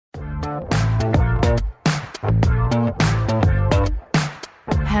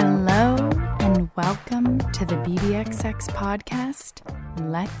to the BBXX podcast,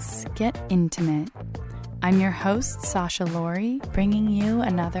 Let's Get Intimate. I'm your host, Sasha Laurie, bringing you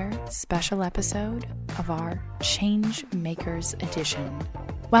another special episode of our Change Makers Edition.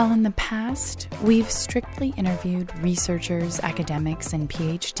 While in the past, we've strictly interviewed researchers, academics, and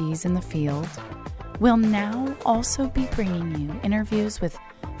PhDs in the field, we'll now also be bringing you interviews with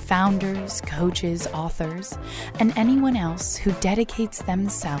founders, coaches, authors, and anyone else who dedicates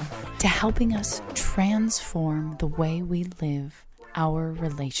themselves to helping us transform the way we live our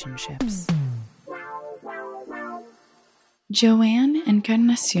relationships. Joanne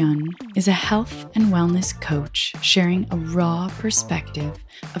Encarnacion is a health and wellness coach sharing a raw perspective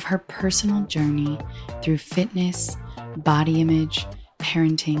of her personal journey through fitness, body image,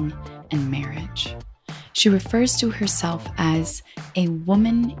 parenting, and marriage. She refers to herself as a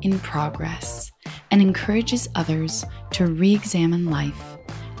woman in progress and encourages others to re-examine life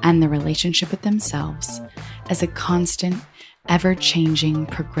and the relationship with themselves as a constant, ever-changing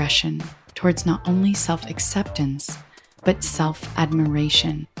progression towards not only self-acceptance, but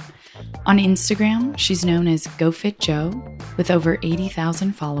self-admiration. On Instagram, she's known as GoFitJo with over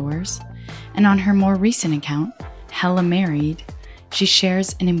 80,000 followers, and on her more recent account, Hella Married, she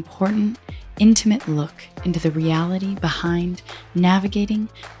shares an important, intimate look into the reality behind navigating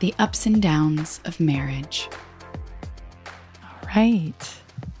the ups and downs of marriage. All right.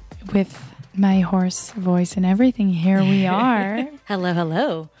 With my hoarse voice and everything, here we are.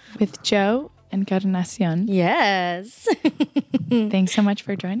 Hello. With Jo Encarnacion. Yes. Thanks so much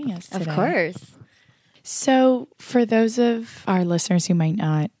for joining us today. Of course. So for those of our listeners who might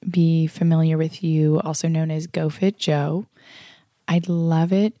not be familiar with you, also known as GoFitJo, I'd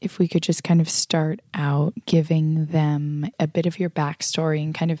love it if we could just kind of start out giving them a bit of your backstory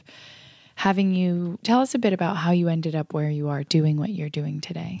and kind of having you tell us a bit about how you ended up where you are doing what you're doing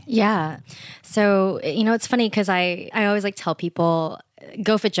today. Yeah. So, it's funny because I always tell people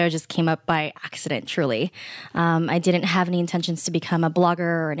GoFitJo just came up by accident, truly. I didn't have any intentions to become a blogger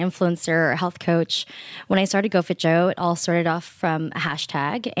or an influencer or a health coach. When I started GoFitJo, it all started off from a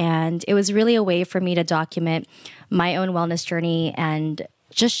hashtag, and it was really a way for me to document my own wellness journey and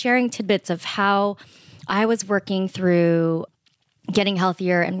just sharing tidbits of how I was working through getting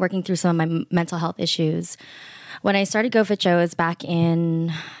healthier and working through some of my mental health issues. When I started GoFitJo, it was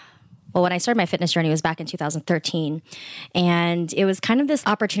when I started my fitness journey, it was back in 2013. And it was kind of this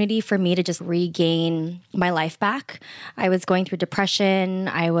opportunity for me to just regain my life back. I was going through depression.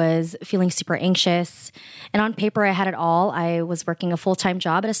 I was feeling super anxious. And on paper, I had it all. I was working a full-time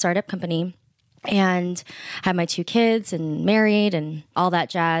job at a startup company and had my 2 kids and married and all that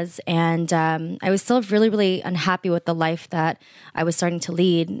jazz. And I was still really, really unhappy with the life that I was starting to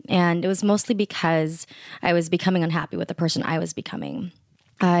lead. And it was mostly because I was becoming unhappy with the person I was becoming.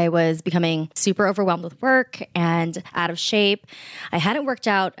 I was becoming super overwhelmed with work and out of shape. I hadn't worked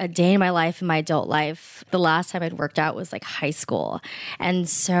out a day in my life, in my adult life. The last time I'd worked out was high school. And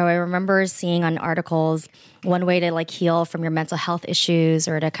so I remember seeing on articles, one way to heal from your mental health issues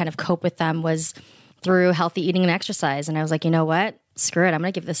or to kind of cope with them was through healthy eating and exercise. And I was like, you know what? Screw it. I'm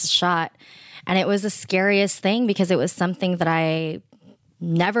going to give this a shot. And it was the scariest thing because it was something that I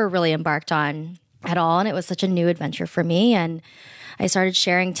never really embarked on at all. And it was such a new adventure for me. And I started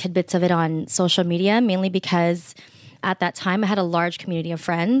sharing tidbits of it on social media, mainly because at that time I had a large community of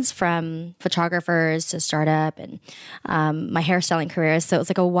friends, from photographers to startup and my hairstyling career. So it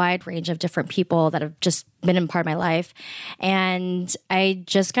was a wide range of different people that have just been in part of my life. And I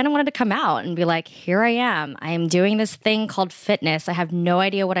just kind of wanted to come out and be like, here I am. I am doing this thing called fitness. I have no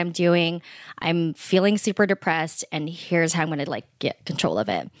idea what I'm doing. I'm feeling super depressed, and here's how I'm going to get control of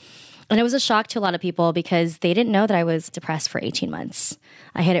it. And it was a shock to a lot of people because they didn't know that I was depressed for 18 months.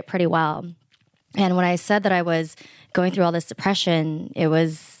 I hid it pretty well. And when I said that I was going through all this depression, it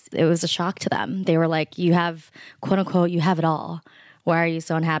was a shock to them. They were like, you have, quote unquote, you have it all. Why are you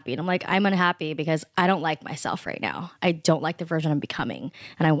so unhappy? And I'm like, I'm unhappy because I don't like myself right now. I don't like the version I'm becoming,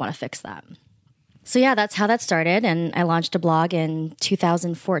 and I want to fix that. So yeah, that's how that started. And I launched a blog in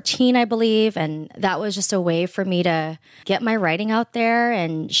 2014, I believe. And that was just a way for me to get my writing out there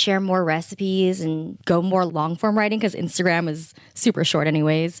and share more recipes and go more long form writing because Instagram is super short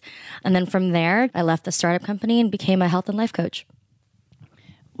anyways. And then from there, I left the startup company and became a health and life coach.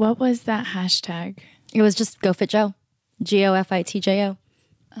 What was that hashtag? It was just GoFitJo, GoFitJo.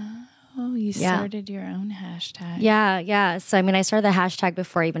 Oh, you started your own hashtag. Yeah. So, I started the hashtag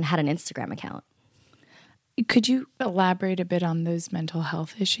before I even had an Instagram account. Could you elaborate a bit on those mental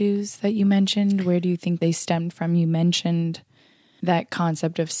health issues that you mentioned? Where do you think they stemmed from? You mentioned that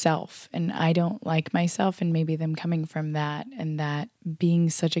concept of self, and I don't like myself, and maybe them coming from that, and that being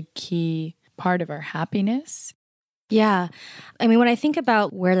such a key part of our happiness. Yeah. I mean, when I think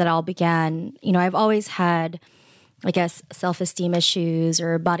about where that all began, I've always had, I guess, self-esteem issues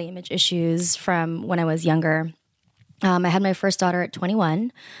or body image issues from when I was younger. I had my first daughter at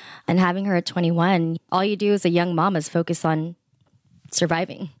 21, and having her at 21, all you do as a young mom is focus on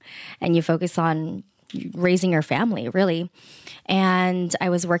surviving, and you focus on raising your family, really. And I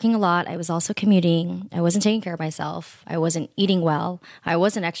was working a lot. I was also commuting. I wasn't taking care of myself. I wasn't eating well. I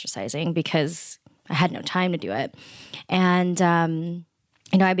wasn't exercising because I had no time to do it. And,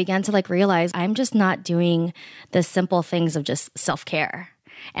 I began to realize I'm just not doing the simple things of just self-care.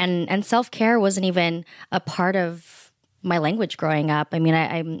 And self-care wasn't even a part of my language growing up. I mean,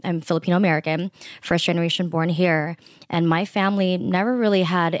 I'm Filipino American, first generation born here, and my family never really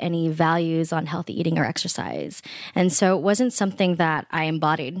had any values on healthy eating or exercise. And so it wasn't something that I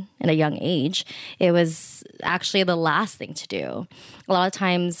embodied in a young age. It was actually the last thing to do. A lot of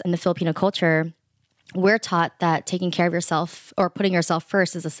times in the Filipino culture, we're taught that taking care of yourself or putting yourself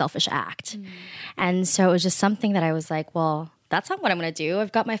first is a selfish act. And so it was just something that I was like, well, that's not what I'm going to do.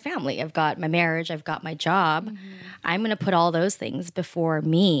 I've got my family. I've got my marriage. I've got my job. I'm going to put all those things before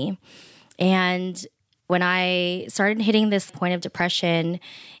me. And when I started hitting this point of depression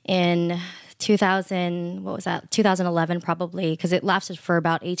in 2011 probably, because it lasted for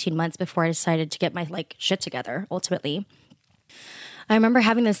about 18 months before I decided to get my shit together ultimately. I remember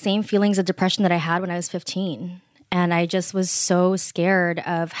having the same feelings of depression that I had when I was 15. And I just was so scared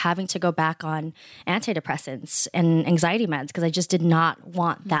of having to go back on antidepressants and anxiety meds because I just did not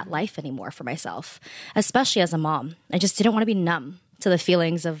want that life anymore for myself, especially as a mom. I just didn't want to be numb to the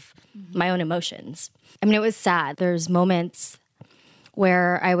feelings of my own emotions. I mean, it was sad. There's moments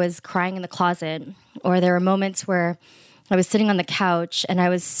where I was crying in the closet, or there were moments where I was sitting on the couch and I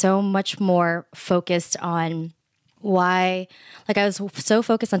was so much more focused on why, I was so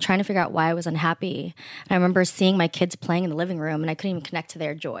focused on trying to figure out why I was unhappy. And I remember seeing my kids playing in the living room and I couldn't even connect to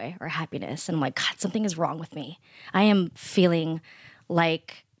their joy or happiness. And I'm like, God, something is wrong with me. I am feeling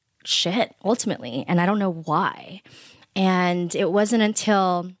like shit ultimately. And I don't know why. And it wasn't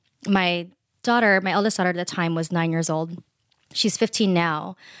until my eldest daughter at the time was 9 years old. She's 15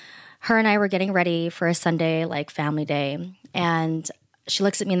 now. Her and I were getting ready for a Sunday, family day. And she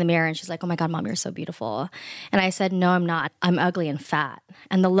looks at me in the mirror and she's like, oh my God, Mom, you're so beautiful. And I said, no, I'm not. I'm ugly and fat.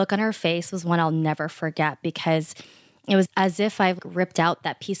 And the look on her face was one I'll never forget because it was as if I've ripped out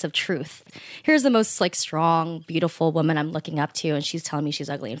that piece of truth. Here's the most strong, beautiful woman I'm looking up to, and she's telling me she's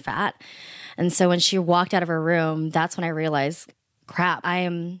ugly and fat. And so when she walked out of her room, that's when I realized, crap,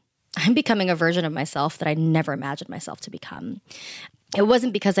 I'm becoming a version of myself that I never imagined myself to become. It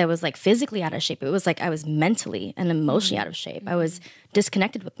wasn't because I was physically out of shape. It was I was mentally and emotionally out of shape. I was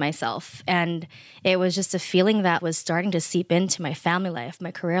disconnected with myself. And it was just a feeling that was starting to seep into my family life,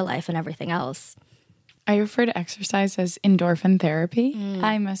 my career life, and everything else. I refer to exercise as endorphin therapy.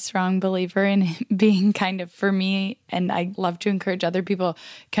 I'm a strong believer in it being kind of, for me, and I love to encourage other people,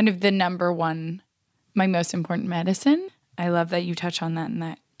 kind of the number one, my most important medicine. I love that you touch on that and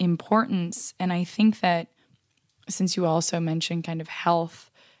that importance. And I think that since you also mentioned kind of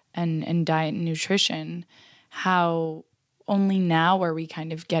health and diet and nutrition, how only now are we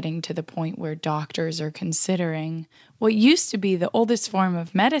kind of getting to the point where doctors are considering what used to be the oldest form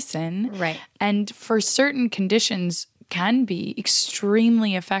of medicine. Right. And for certain conditions can be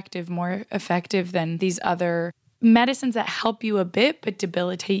extremely effective, more effective than these other medicines that help you a bit but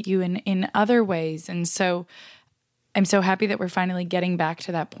debilitate you in other ways. And so I'm so happy that we're finally getting back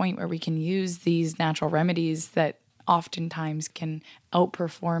to that point where we can use these natural remedies that oftentimes can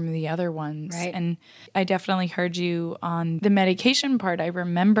outperform the other ones. Right. And I definitely heard you on the medication part. I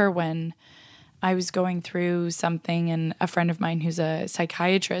remember when I was going through something and a friend of mine who's a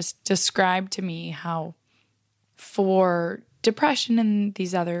psychiatrist described to me how for depression and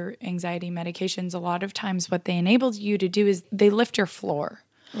these other anxiety medications, a lot of times what they enable you to do is they lift your floor.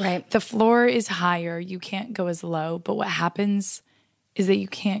 Right. The floor is higher. You can't go as low. But what happens is that you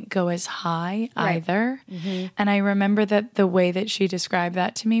can't go as high either. Mm-hmm. And I remember that the way that she described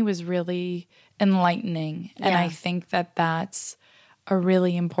that to me was really enlightening. Yeah. And I think that that's a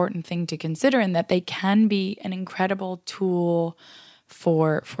really important thing to consider, and that they can be an incredible tool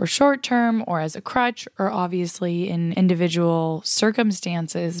for short term or as a crutch or obviously in individual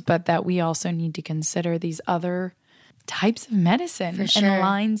circumstances, but that we also need to consider these other types of medicine and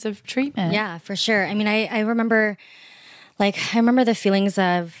lines of treatment. Yeah, for sure. I mean, I remember the feelings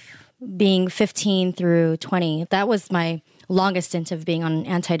of being 15 through 20. That was my longest stint of being on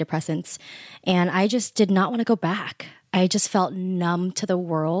antidepressants. And I just did not want to go back. I just felt numb to the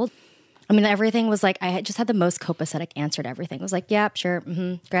world. I mean, everything was like, I had just had the most copacetic answer to everything. It was like, yeah, sure.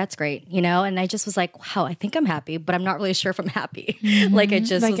 That's great. And I just was like, wow, I think I'm happy, but I'm not really sure if I'm happy. Like it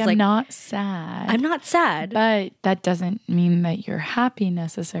just was I'm not sad. I'm not sad. But that doesn't mean that you're happy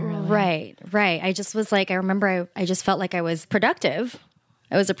necessarily. Right. I just was like, I remember I just felt like I was productive.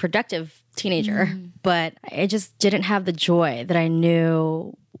 I was a productive teenager, but I just didn't have the joy that I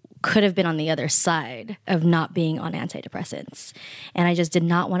knew could have been on the other side of not being on antidepressants. And I just did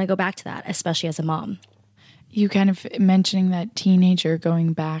not want to go back to that, especially as a mom. You kind of mentioning that teenager,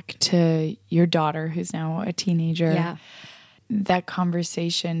 going back to your daughter who's now a teenager. Yeah. That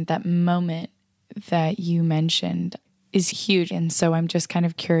conversation, that moment that you mentioned is huge. And so I'm just kind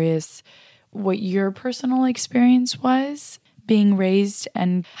of curious what your personal experience was being raised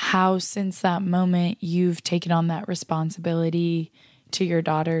and how since that moment you've taken on that responsibility to your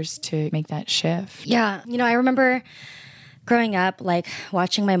daughters to make that shift. Yeah. I remember growing up, like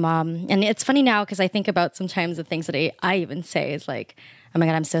watching my mom, and it's funny now because I think about sometimes the things that I even say is like, oh my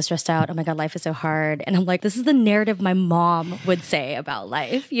God, I'm so stressed out. Oh my God, life is so hard. And I'm like, this is the narrative my mom would say about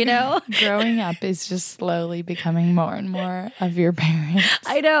life, Growing up is just slowly becoming more and more of your parents.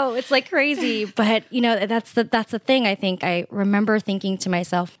 I know, it's like crazy. But, that's the thing. I think I remember thinking to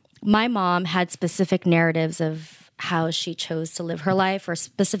myself, my mom had specific narratives of how she chose to live her life or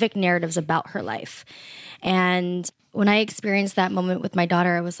specific narratives about her life. And when I experienced that moment with my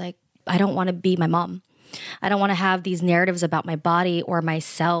daughter, I was like, I don't want to be my mom. I don't want to have these narratives about my body or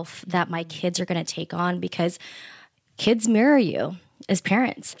myself that my kids are going to take on, because kids mirror you as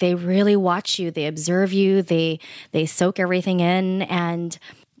parents. They really watch you. They observe you. They soak everything in. And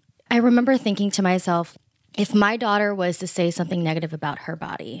I remember thinking to myself, if my daughter was to say something negative about her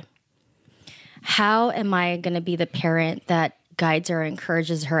body, how am I going to be the parent that guides her or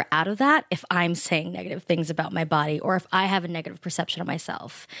encourages her out of that if I'm saying negative things about my body or if I have a negative perception of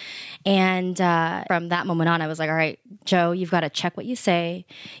myself? And from that moment on, I was like, all right, Joe, you've got to check what you say.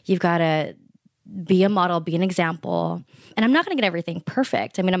 You've got to be a model, be an example. And I'm not going to get everything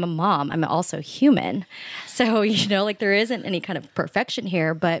perfect. I mean, I'm a mom. I'm also human. So, there isn't any kind of perfection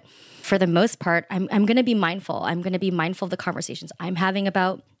here. But for the most part, I'm going to be mindful. I'm going to be mindful of the conversations I'm having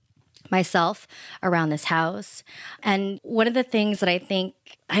about myself around this house. And one of the things that I think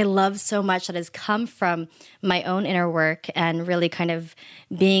I love so much that has come from my own inner work and really kind of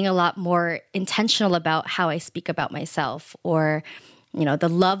being a lot more intentional about how I speak about myself or, the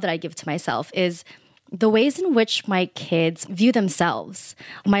love that I give to myself is the ways in which my kids view themselves.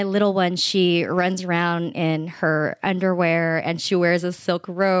 My little one, she runs around in her underwear and she wears a silk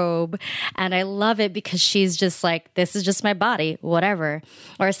robe. And I love it because she's just like, this is just my body, whatever.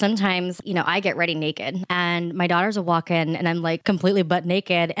 Or sometimes, I get ready naked and my daughters will walk in and I'm like completely butt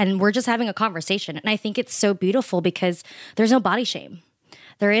naked and we're just having a conversation. And I think it's so beautiful because there's no body shame.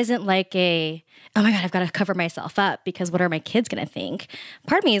 There isn't like oh my God, I've got to cover myself up because what are my kids going to think?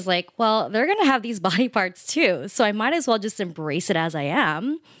 Part of me is like, well, they're going to have these body parts too. So I might as well just embrace it as I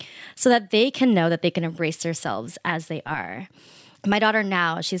am so that they can know that they can embrace themselves as they are. My daughter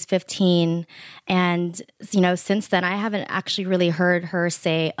now, she's 15. And, since then, I haven't actually really heard her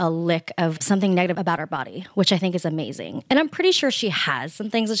say a lick of something negative about her body, which I think is amazing. And I'm pretty sure she has some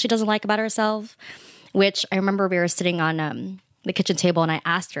things that she doesn't like about herself, which I remember we were sitting on the kitchen table and I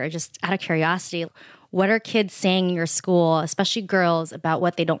asked her just out of curiosity, what are kids saying in your school, especially girls, about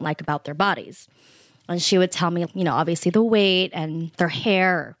what they don't like about their bodies? And she would tell me, obviously the weight and their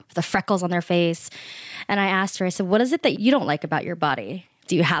hair, the freckles on their face. And I asked her, I said, what is it that you don't like about your body?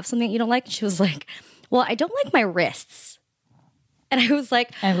 Do you have something that you don't like? And she was like, well, I don't like my wrists. And I was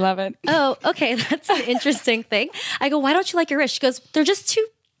like, I love it. Oh, okay. That's an interesting thing. I go, why don't you like your wrists? She goes,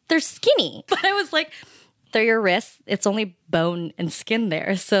 they're skinny. But I was like, they're your wrists. It's only bone and skin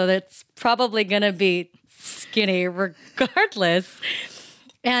there. So that's probably going to be skinny regardless.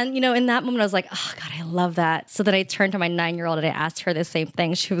 And, in that moment, I was like, oh, God, I love that. So then I turned to my 9-year-old and I asked her the same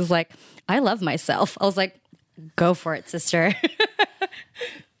thing. She was like, I love myself. I was like, go for it, sister.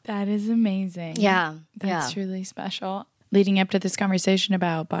 That is amazing. Yeah. That's truly special. Leading up to this conversation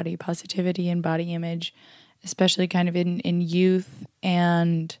about body positivity and body image, especially kind of in youth,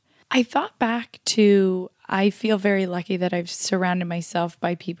 and I thought back to, I feel very lucky that I've surrounded myself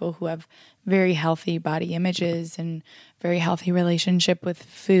by people who have very healthy body images and very healthy relationship with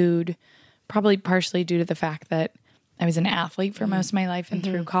food, probably partially due to the fact that I was an athlete for most of my life and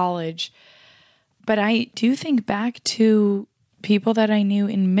through college. But I do think back to people that I knew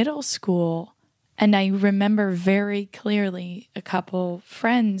in middle school, and I remember very clearly a couple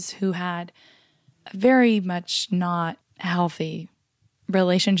friends who had a very much not healthy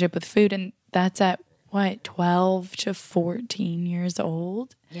relationship with food, and that's at 12 to 14 years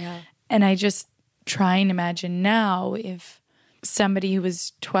old. Yeah. And I just try and imagine now if somebody who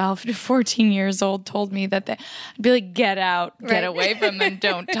was 12 to 14 years old told me that I'd be like, get out, get away from them,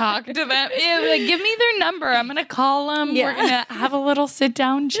 don't talk to them. Yeah, like, give me their number. I'm going to call them. Yeah. We're going to have a little sit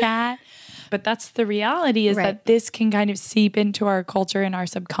down chat. But that's the reality is that this can kind of seep into our culture and our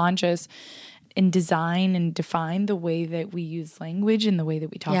subconscious and design and define the way that we use language and the way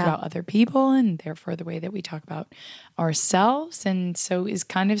that we talk about other people and therefore the way that we talk about ourselves. And so is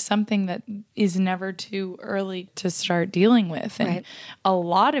kind of something that is never too early to start dealing with. And a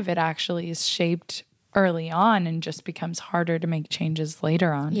lot of it actually is shaped early on and just becomes harder to make changes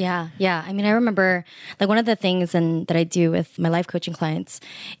later on. Yeah. I mean, I remember like one of the things that I do with my life coaching clients,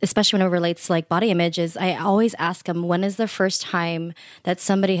 especially when it relates to like body image, is I always ask them, when is the first time that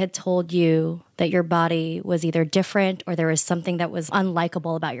somebody had told you that your body was either different or there was something that was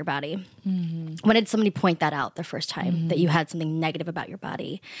unlikable about your body? Mm-hmm. When did somebody point that out the first time that you had something negative about your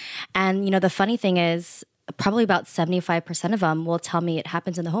body? And, the funny thing is probably about 75% of them will tell me it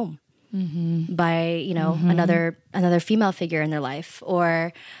happens in the home. By, another female figure in their life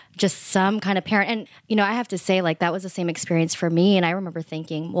or just some kind of parent. And, I have to say, like, that was the same experience for me. And I remember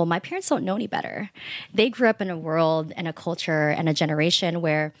thinking, well, my parents don't know any better. They grew up in a world and a culture and a generation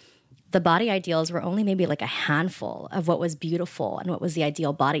where the body ideals were only maybe like a handful of what was beautiful and what was the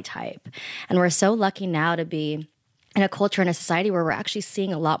ideal body type. And we're so lucky now to be in a culture and a society where we're actually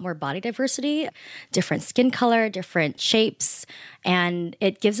seeing a lot more body diversity, different skin color, different shapes. And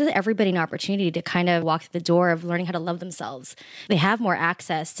it gives everybody an opportunity to kind of walk through the door of learning how to love themselves. They have more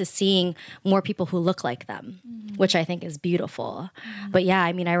access to seeing more people who look like them, which I think is beautiful. But yeah,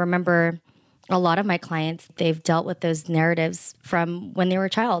 I mean, I remember a lot of my clients, they've dealt with those narratives from when they were a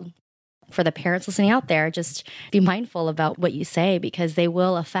child. For the parents listening out there, just be mindful about what you say because they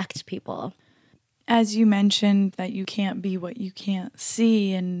will affect people. As you mentioned that you can't be what you can't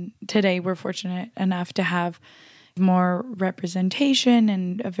see, and today we're fortunate enough to have more representation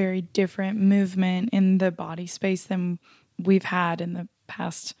and a very different movement in the body space than we've had in the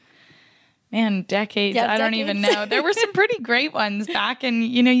past, decades. I don't even know. There were some pretty great ones back, and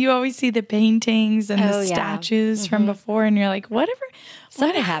you always see the paintings and the statues from before, and you're like, what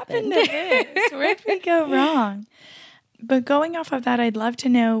happened to this? Where did we go wrong? But going off of that, I'd love to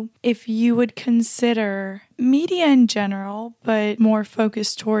know if you would consider media in general, but more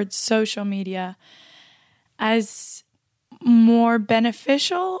focused towards social media, as more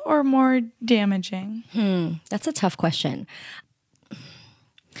beneficial or more damaging? That's a tough question.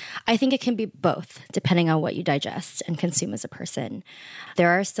 I think it can be both, depending on what you digest and consume as a person. There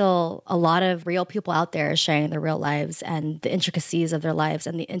are still a lot of real people out there sharing their real lives and the intricacies of their lives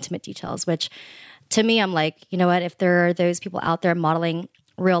and the intimate details, which to me, I'm like, you know what? If there are those people out there modeling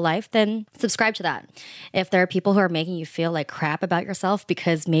real life, then subscribe to that. If there are people who are making you feel like crap about yourself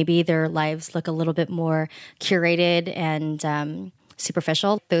because maybe their lives look a little bit more curated and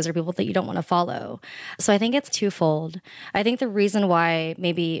superficial, those are people that you don't want to follow. So I think it's twofold. I think the reason why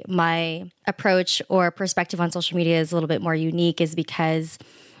maybe my approach or perspective on social media is a little bit more unique is because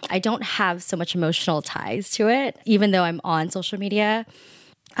I don't have so much emotional ties to it, even though I'm on social media.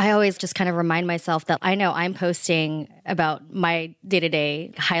 I always just kind of remind myself that I know I'm posting about my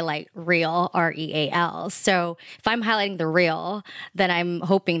day-to-day highlight reel, REAL. So if I'm highlighting the reel, then I'm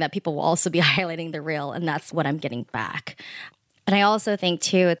hoping that people will also be highlighting the reel, and that's what I'm getting back. And I also think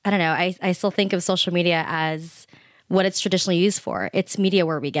too, I don't know, I still think of social media as what it's traditionally used for. It's media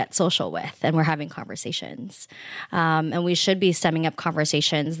where we get social with and we're having conversations. And we should be stemming up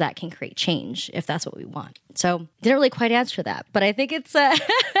conversations that can create change if that's what we want. So didn't really quite answer that, but I think it's I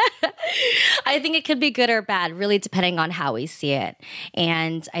think it could be good or bad, really depending on how we see it.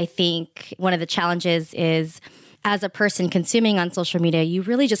 And I think one of the challenges is as a person consuming on social media, you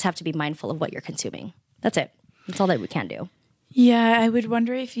really just have to be mindful of what you're consuming. That's it. That's all that we can do. Yeah, I would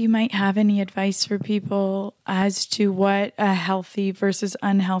wonder if you might have any advice for people as to what a healthy versus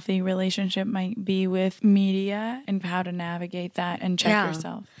unhealthy relationship might be with media and how to navigate that and check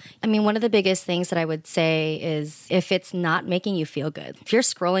yourself. I mean, one of the biggest things that I would say is if it's not making you feel good, if you're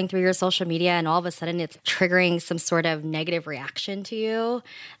scrolling through your social media and all of a sudden it's triggering some sort of negative reaction to you,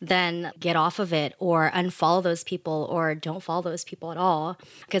 then get off of it or unfollow those people or don't follow those people at all.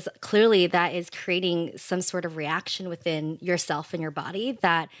 Because clearly that is creating some sort of reaction within yourself and your body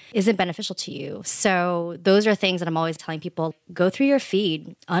that isn't beneficial to you. So those are things that I'm always telling people, go through your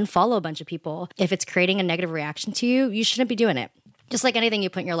feed, unfollow a bunch of people. If it's creating a negative reaction to you, you shouldn't be doing it. Just like anything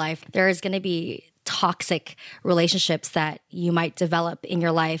you put in your life, there is going to be toxic relationships that you might develop in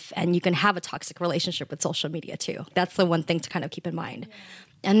your life, and you can have a toxic relationship with social media too. That's the one thing to kind of keep in mind.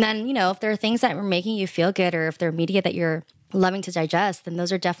 And then, if there are things that are making you feel good or if there are media that you're loving to digest, then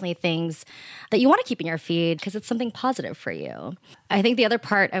those are definitely things that you want to keep in your feed because it's something positive for you. I think the other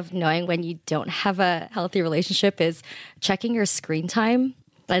part of knowing when you don't have a healthy relationship is checking your screen time.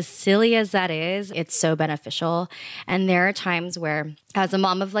 As silly as that is, it's so beneficial. And there are times where, as a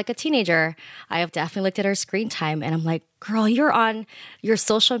mom of like a teenager, I have definitely looked at her screen time and I'm like, girl, you're on your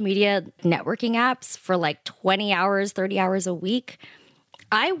social media networking apps for like 20 hours, 30 hours a week.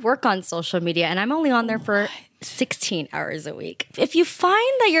 I work on social media and I'm only on there for 16 hours a week. If you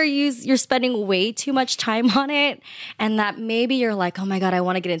find that you're spending way too much time on it and that maybe you're like, oh my God, I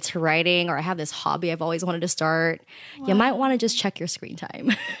want to get into writing or I have this hobby I've always wanted to start, you might want to just check your screen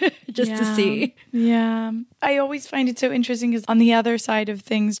time just to see. Yeah. I always find it so interesting because on the other side of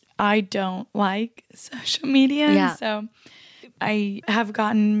things, I don't like social media. Yeah. So I have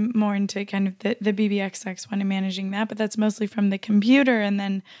gotten more into kind of the BBXX one and managing that, but that's mostly from the computer. And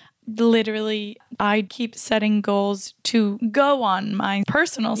then literally I keep setting goals to go on my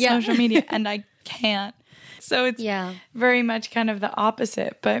personal social media and I can't. So it's very much kind of the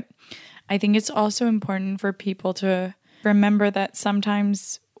opposite. But I think it's also important for people to remember that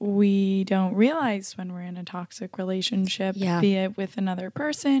sometimes we don't realize when we're in a toxic relationship, be it with another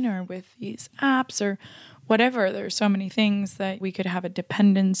person or with these apps or whatever. There's so many things that we could have a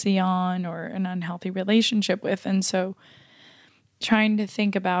dependency on or an unhealthy relationship with. And so trying to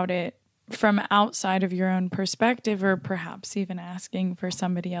think about it from outside of your own perspective or perhaps even asking for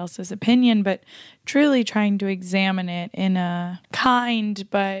somebody else's opinion, but truly trying to examine it in a kind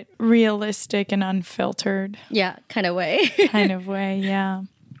but realistic and unfiltered kind of way. Yeah.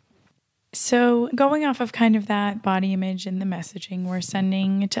 So going off of kind of that body image and the messaging we're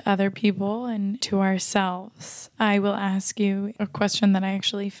sending to other people and to ourselves, I will ask you a question that I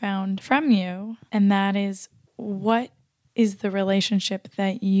actually found from you, and that is, what is the relationship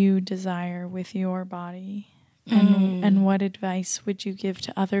that you desire with your body? And what advice would you give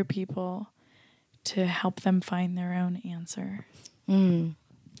to other people to help them find their own answer? The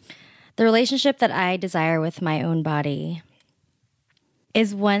relationship that I desire with my own body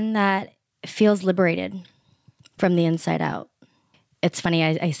is one that feels liberated from the inside out. It's funny,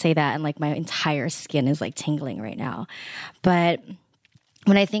 I say that and like my entire skin is like tingling right now. But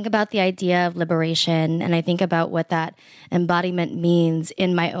when I think about the idea of liberation and I think about what that embodiment means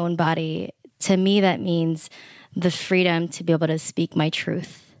in my own body, to me that means the freedom to be able to speak my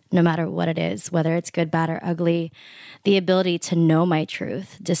truth, no matter what it is, whether it's good, bad, or ugly, the ability to know my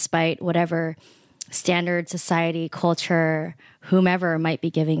truth despite whatever standard, society, culture, whomever might be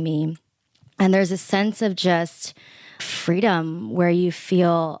giving me. And there's a sense of just freedom where you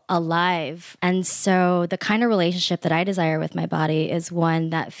feel alive. And so the kind of relationship that I desire with my body is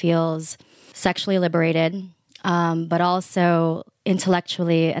one that feels sexually liberated, but also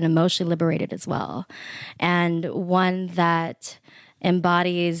intellectually and emotionally liberated as well. And one that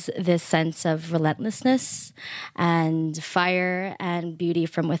embodies this sense of relentlessness and fire and beauty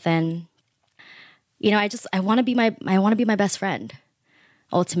from within. You know, I want to be my best friend.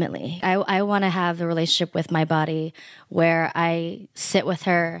 Ultimately, I want to have the relationship with my body where I sit with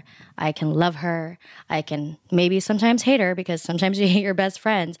her, I can love her, I can maybe sometimes hate her because sometimes you hate your best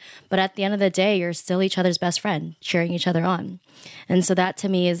friend, but at the end of the day, you're still each other's best friend, cheering each other on. And so that to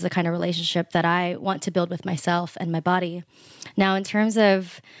me is the kind of relationship that I want to build with myself and my body. Now, in terms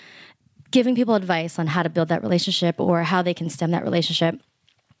of giving people advice on how to build that relationship or how they can stem that relationship,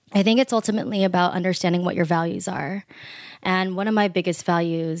 I think it's ultimately about understanding what your values are. And one of my biggest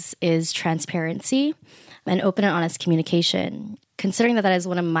values is transparency and open and honest communication. Considering that is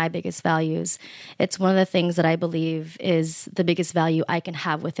one of my biggest values, it's one of the things that I believe is the biggest value I can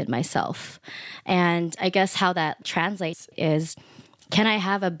have within myself. And I guess how that translates is, can I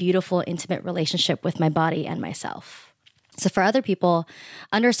have a beautiful, intimate relationship with my body and myself? So for other people,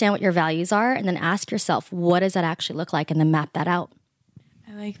 understand what your values are and then ask yourself, what does that actually look like? And then map that out.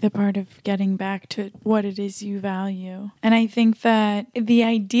 I like the part of getting back to what it is you value. And I think that the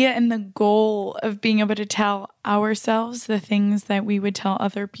idea and the goal of being able to tell ourselves the things that we would tell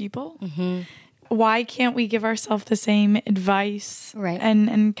other people, why can't we give ourselves the same advice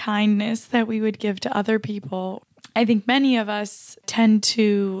and kindness that we would give to other people? I think many of us tend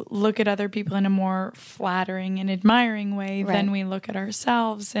to look at other people in a more flattering and admiring way than we look at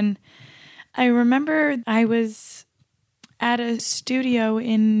ourselves. And I remember I was at a studio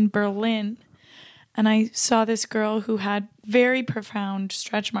in Berlin, and I saw this girl who had very profound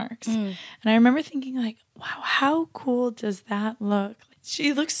stretch marks. And I remember thinking like, wow, how cool does that look?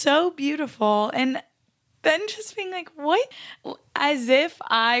 She looks so beautiful. And then just being like, what? As if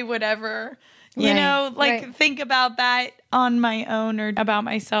I would ever, you know, think about that on my own or about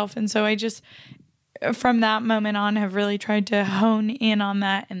myself. And so I just from that moment on, have really tried to hone in on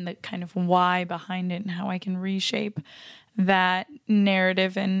that and the kind of why behind it and how I can reshape that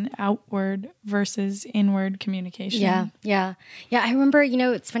narrative and outward versus inward communication. Yeah. I remember,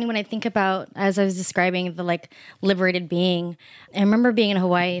 it's funny when I think about, as I was describing the like liberated being, I remember being in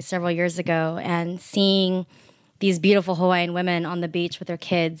Hawaii several years ago and seeing these beautiful Hawaiian women on the beach with their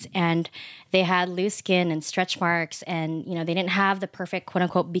kids, and they had loose skin and stretch marks, and they didn't have the perfect quote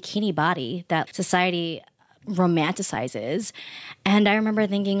unquote bikini body that society romanticizes. And I remember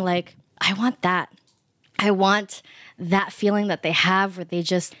thinking, like, I want that. I want that feeling that they have where they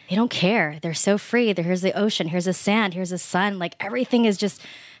don't care. They're so free. Here's the ocean, here's the sand, here's the sun. Like everything is just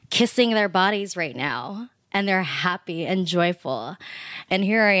kissing their bodies right now. And they're happy and joyful. And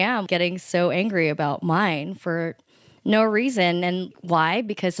here I am getting so angry about mine for no reason. And why?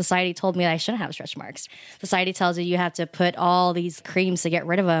 Because society told me that I shouldn't have stretch marks. Society tells you have to put all these creams to get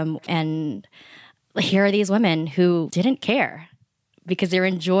rid of them. And here are these women who didn't care because they're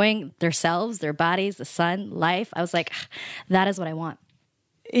enjoying themselves, their bodies, the sun, life. I was like, that is what I want.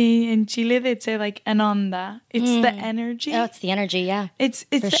 In Chile, they'd say like en onda. It's the energy. Oh, it's the energy, yeah. It's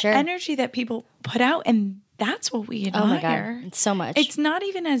the energy that people put out, and that's what we admire. Oh my God, it's so much. It's not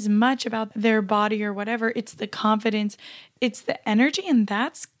even as much about their body or whatever. It's the confidence. It's the energy, and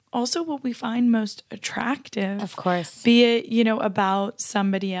that's also what we find most attractive. Of course. Be it, about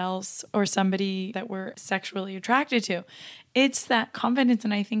somebody else or somebody that we're sexually attracted to. It's that confidence,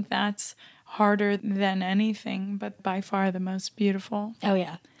 and I think that's harder than anything, but by far the most beautiful. Oh,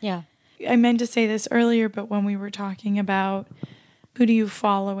 yeah. Yeah. I meant to say this earlier, but when we were talking about who do you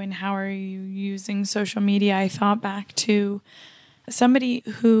follow and how are you using social media, I thought back to somebody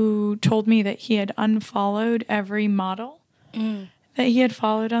who told me that he had unfollowed every model that he had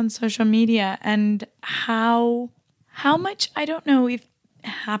followed on social media, and how much, I don't know if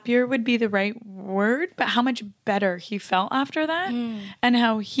happier would be the right word, but how much better he felt after that, and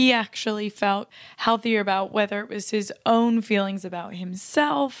how he actually felt healthier about whether it was his own feelings about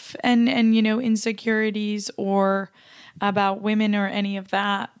himself and insecurities or about women or any of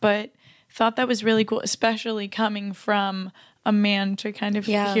that, but thought that was really cool, especially coming from a man to kind of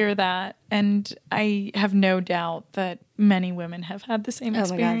hear that. And I have no doubt that many women have had the same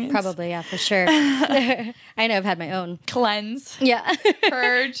experience. Oh my God, probably, yeah, for sure. I know I've had my own. Cleanse. Yeah.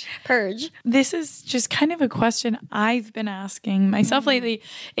 Purge. This is just kind of a question I've been asking myself lately.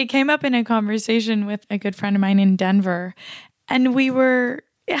 It came up in a conversation with a good friend of mine in Denver, and we were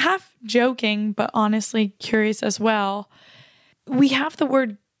half joking, but honestly curious as well. We have the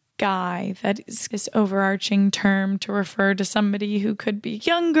word guy, that is this overarching term to refer to somebody who could be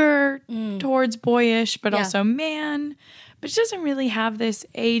younger, towards boyish, but also man, but it doesn't really have this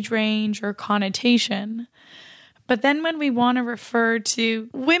age range or connotation. But then when we want to refer to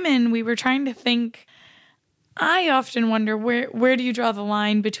women, we were trying to think, I often wonder where do you draw the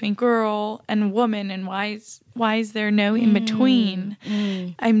line between girl and woman, and why is there no in between?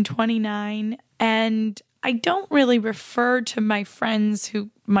 I'm 29 and I don't really refer to my friends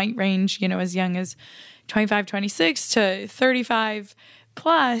who might range, as young as 25, 26 to 35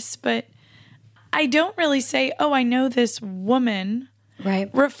 plus, but I don't really say, oh, I know this woman.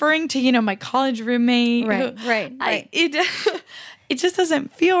 Right. Referring to, my college roommate. Right. It just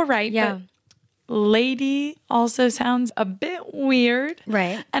doesn't feel right. Yeah. But lady also sounds a bit weird.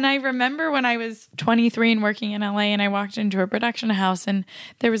 Right. And I remember when I was 23 and working in LA, and I walked into a production house, and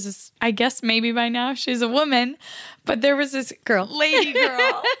there was this, I guess maybe by now she's a woman, but there was this lady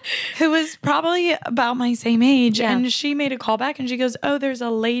girl who was probably about my same age. Yeah. And she made a call back and she goes, oh, there's a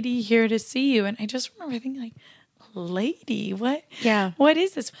lady here to see you. And I just remember thinking like, lady, what? Yeah. What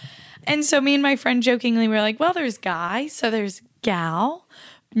is this? And so me and my friend jokingly were like, well, there's guy, so there's gal.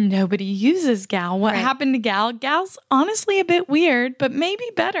 Nobody uses gal. What happened to gal? Gal's honestly a bit weird, but maybe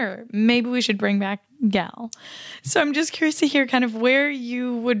better. Maybe we should bring back gal. So I'm just curious to hear kind of where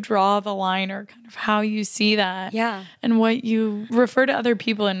you would draw the line, or kind of how you see that. Yeah. And what you refer to other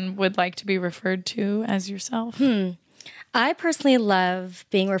people and would like to be referred to as yourself. I personally love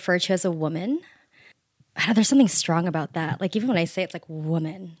being referred to as a woman. I know there's something strong about that. Like even when I say it's like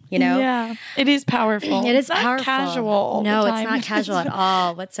woman, Yeah, it is powerful. It is not powerful. Casual. No, it's not casual at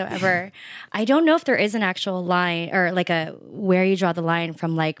all whatsoever. I don't know if there is an actual line, or like where you draw the line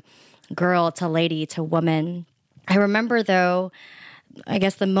from like girl to lady to woman. I remember though, I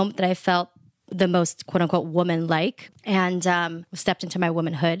guess the moment that I felt the most quote unquote woman like and stepped into my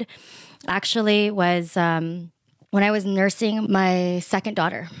womanhood actually was when I was nursing my second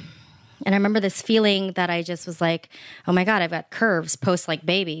daughter. And I remember this feeling that I just was like, oh my God, I've got curves post like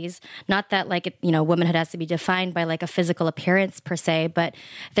babies. Not that like, womanhood has to be defined by like a physical appearance per se, but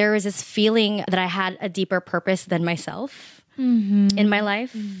there was this feeling that I had a deeper purpose than myself in my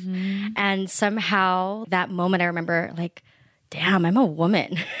life. And somehow that moment I remember like, damn, I'm a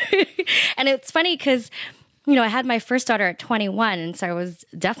woman. And it's funny because I had my first daughter at 21, and so I was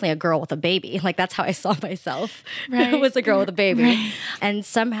definitely a girl with a baby. Like, that's how I saw myself. Right. Was a girl with a baby. Right. And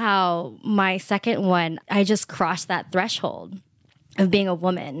somehow my second one, I just crossed that threshold of being a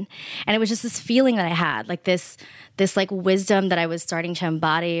woman. And it was just this feeling that I had, like this like wisdom that I was starting to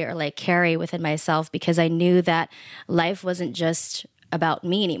embody or like carry within myself, because I knew that life wasn't just about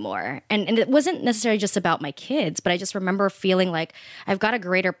me anymore. And it wasn't necessarily just about my kids, but I just remember feeling like I've got a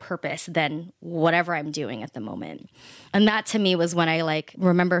greater purpose than whatever I'm doing at the moment. And that to me was when I like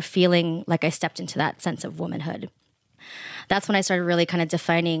remember feeling like I stepped into that sense of womanhood. That's when I started really kind of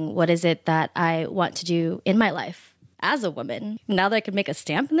defining what is it that I want to do in my life as a woman. Now that I could make a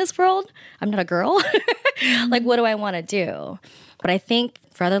stamp in this world, I'm not a girl. Like, what do I want to do? But I think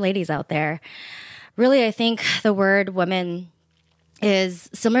for other ladies out there, really, I think the word woman is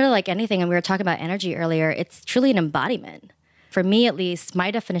similar to like anything. And we were talking about energy earlier. It's truly an embodiment. For me, at least,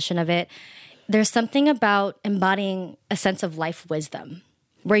 my definition of it, there's something about embodying a sense of life wisdom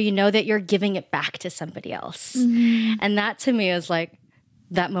where you know that you're giving it back to somebody else. And that to me is like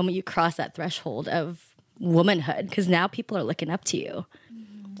that moment you cross that threshold of womanhood, because now people are looking up to you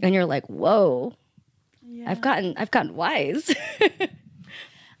and you're like, whoa, I've gotten wise.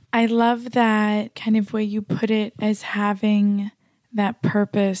 I love that kind of way you put it, as having that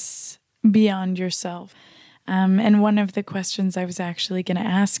purpose beyond yourself. And one of the questions I was actually going to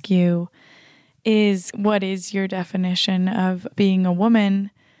ask you is, what is your definition of being a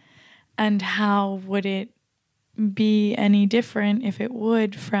woman, and how would it be any different, if it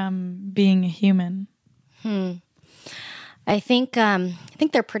would, from being a human? I think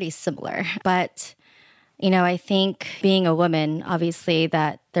they're pretty similar, but I think being a woman, obviously,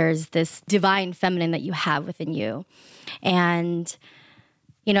 that there's this divine feminine that you have within you. And,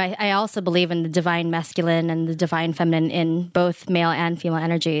 I also believe in the divine masculine and the divine feminine in both male and female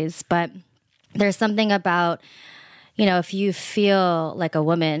energies. But there's something about, if you feel like a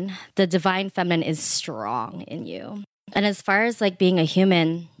woman, the divine feminine is strong in you. And as far as like being a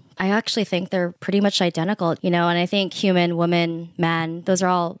human, I actually think they're pretty much identical, and I think human, woman, man, those are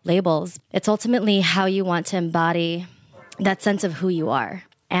all labels. It's ultimately how you want to embody that sense of who you are.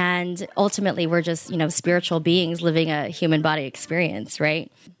 And ultimately, we're just, spiritual beings living a human body experience,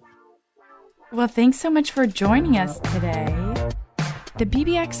 right? Well, thanks so much for joining us today. The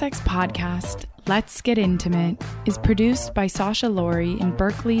BBXX podcast, Let's Get Intimate, is produced by Sasha Laurie in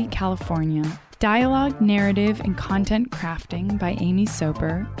Berkeley, California. Dialogue, narrative, and content crafting by Amy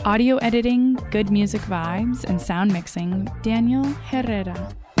Soper. Audio editing, Good Music Vibes, and sound mixing, Daniel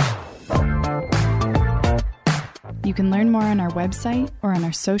Herrera. You can learn more on our website or on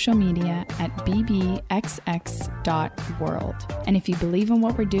our social media at bbxx.world. And if you believe in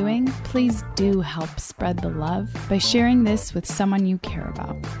what we're doing, please do help spread the love by sharing this with someone you care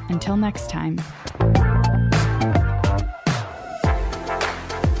about. Until next time.